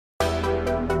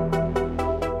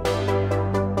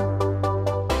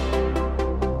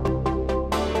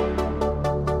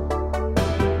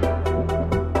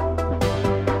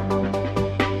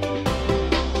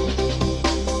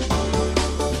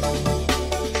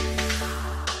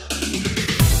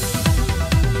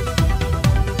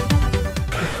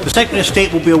Secretary of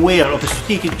State will be aware of the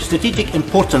strategic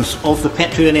importance of the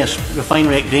Petroleum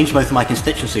refinery at Grangemouth in my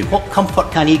constituency. What comfort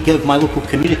can he give my local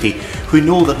community who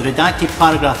know that the redacted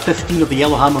paragraph 15 of the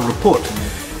Yellowhammer report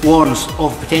warns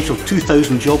of potential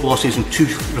 2,000 job losses and 2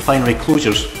 refinery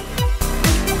closures?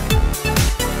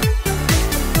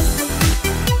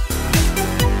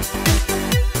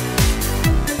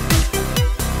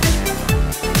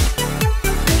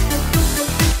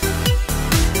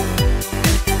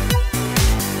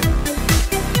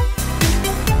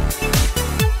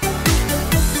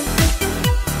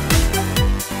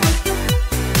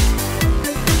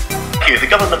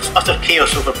 The government's utter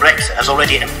chaos over Brexit has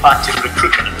already impacted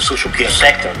recruitment in the social care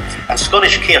sector, and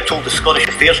Scottish Care told the Scottish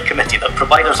Affairs Committee that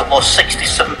providers have lost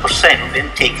 67% of the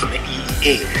intake from the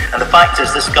EEA, and the fact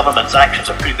is this government's actions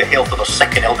have put the health of our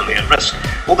sick and elderly at risk.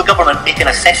 Will the government make an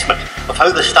assessment of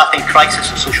how the staffing crisis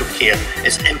in social care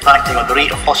is impacting on the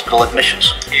rate of hospital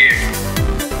admissions?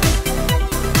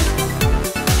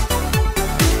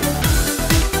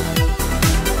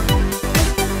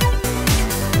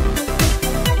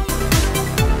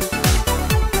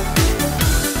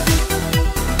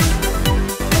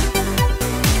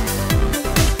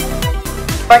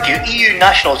 Thank you. EU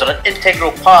nationals are an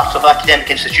integral part of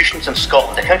academic institutions in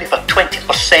Scotland, accounting for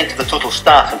 20% of the total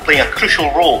staff and playing a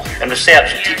crucial role in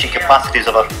research and teaching capacities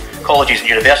of our colleges and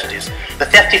universities. The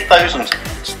 30,000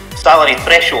 salary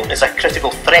threshold is a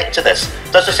critical threat to this.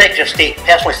 Does the Secretary of State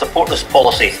personally support this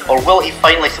policy, or will he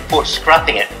finally support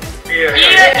scrapping it?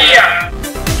 Yeah.